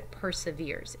belief because it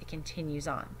perseveres, it continues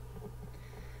on.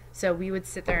 So we would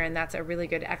sit there, and that's a really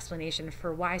good explanation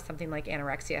for why something like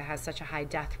anorexia has such a high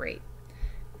death rate.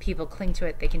 People cling to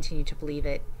it, they continue to believe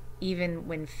it, even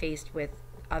when faced with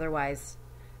otherwise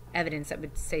evidence that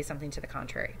would say something to the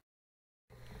contrary.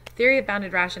 Theory of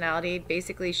bounded rationality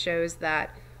basically shows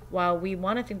that while we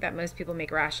want to think that most people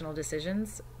make rational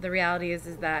decisions, the reality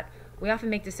is that we often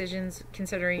make decisions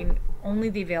considering only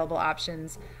the available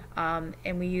options, and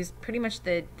we use pretty much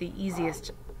the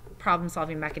easiest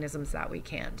problem-solving mechanisms that we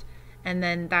can. And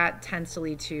then that tends to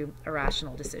lead to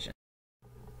irrational decisions.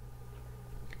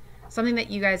 Something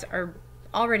that you guys are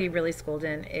already really schooled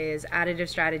in is additive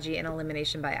strategy and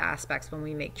elimination by aspects when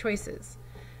we make choices.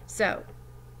 So,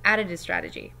 additive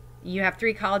strategy. You have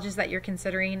 3 colleges that you're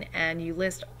considering, and you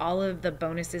list all of the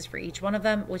bonuses for each one of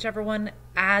them. Whichever one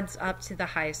adds up to the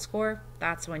highest score,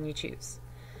 that's one you choose.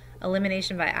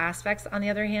 Elimination by aspects, on the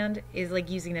other hand, is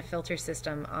like using a filter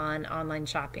system on online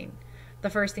shopping. The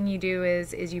first thing you do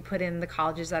is you put in the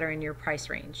colleges that are in your price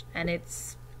range, and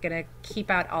it's going to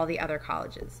keep out all the other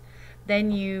colleges.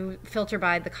 Then you filter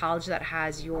by the college that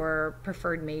has your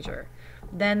preferred major.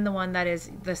 Then the one that is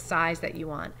the size that you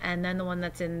want, and then the one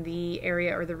that's in the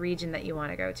area or the region that you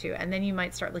want to go to. And then you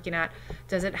might start looking at,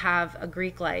 does it have a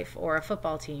Greek life or a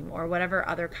football team or whatever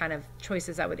other kind of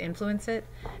choices that would influence it.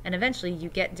 And eventually you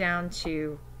get down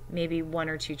to maybe 1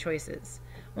 or 2 choices.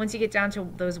 Once you get down to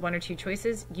those 1 or 2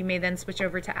 choices, you may then switch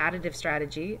over to additive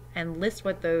strategy and list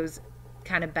what those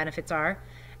kind of benefits are,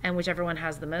 and whichever one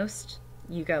has the most,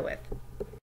 you go with.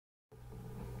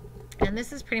 And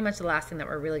this is pretty much the last thing that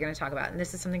we're really going to talk about, and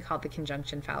this is something called the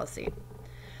conjunction fallacy.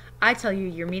 I tell you,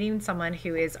 you're meeting someone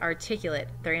who is articulate,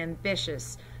 they're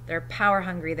ambitious, They're power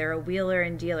hungry. They're a wheeler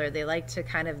and dealer. They like to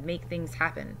kind of make things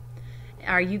happen.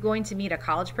 Are you going to meet a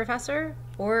college professor,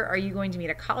 or are you going to meet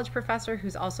a college professor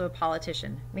who's also a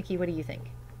politician? Mickey, what do you think?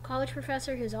 College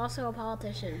professor who's also a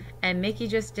politician. And Mickey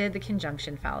just did the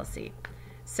conjunction fallacy.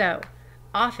 So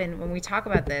often when we talk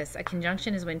about this, a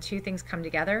conjunction is when two things come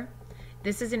together.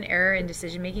 This is an error in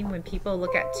decision making when people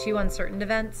look at two uncertain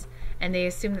events and they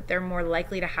assume that they're more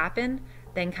likely to happen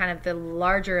than kind of the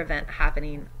larger event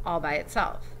happening all by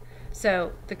itself.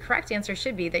 So the correct answer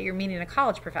should be that you're meeting a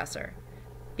college professor,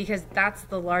 because that's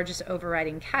the largest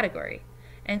overriding category.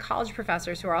 And college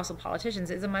professors who are also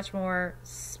politicians is a much more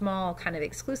small kind of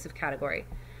exclusive category.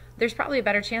 There's probably a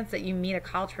better chance that you meet a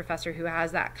college professor who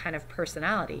has that kind of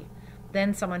personality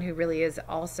than someone who really is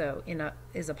also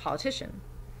is a politician.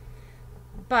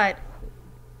 But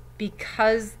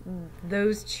because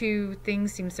those two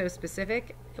things seem so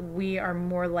specific, we are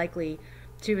more likely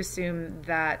to assume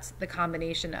that the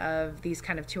combination of these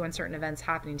kind of two uncertain events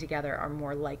happening together are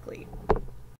more likely.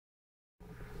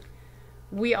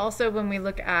 We also, when we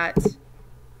look at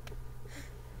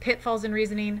pitfalls in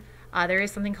reasoning, there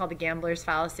is something called the gambler's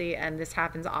fallacy, and this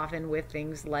happens often with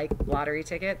things like lottery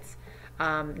tickets.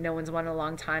 No one's won in a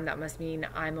long time, that must mean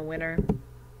I'm a winner.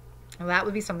 Well, that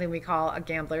would be something we call a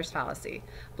gambler's fallacy.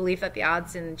 Belief that the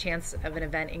odds and chance of an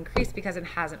event increase because it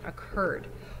hasn't occurred.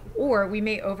 Or we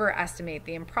may overestimate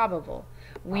the improbable.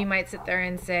 We might sit there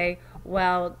and say,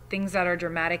 well, things that are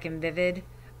dramatic and vivid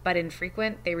but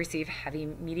infrequent, they receive heavy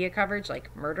media coverage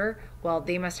like murder, well,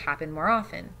 they must happen more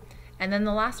often. And then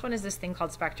the last one is this thing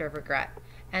called specter of regret.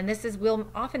 And this is, we'll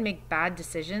often make bad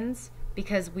decisions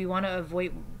because we want to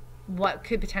avoid what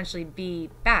could potentially be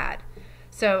bad.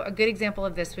 So a good example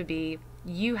of this would be,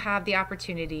 you have the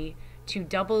opportunity to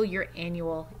double your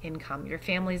annual income, your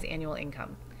family's annual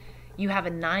income. You have a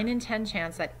 9 in 10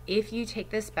 chance that if you take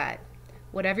this bet,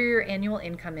 whatever your annual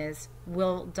income is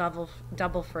will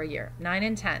double for a year. 9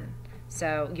 in 10.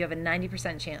 So you have a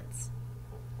 90% chance.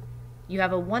 You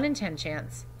have a 1 in 10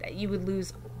 chance that you would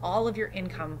lose all of your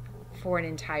income for an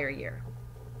entire year.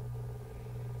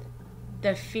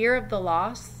 The fear of the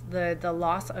loss, the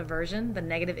loss aversion, the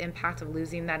negative impact of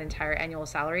losing that entire annual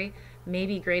salary may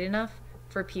be great enough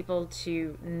for people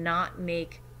to not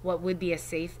make what would be a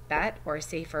safe bet or a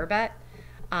safer bet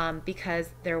because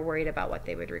they're worried about what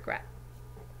they would regret.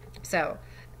 So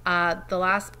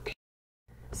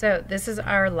this is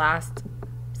our last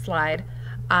slide.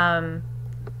 One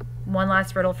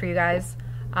last riddle for you guys.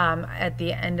 At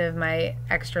the end of my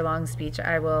extra long speech,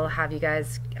 I will have you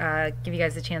guys give you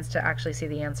guys a chance to actually see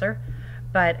the answer.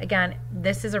 But again,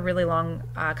 this is a really long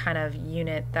kind of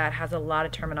unit that has a lot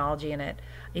of terminology in it.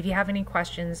 If you have any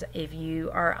questions, if you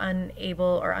are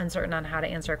unable or uncertain on how to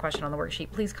answer a question on the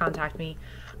worksheet, please contact me.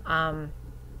 And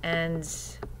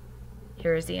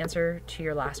here is the answer to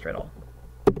your last riddle.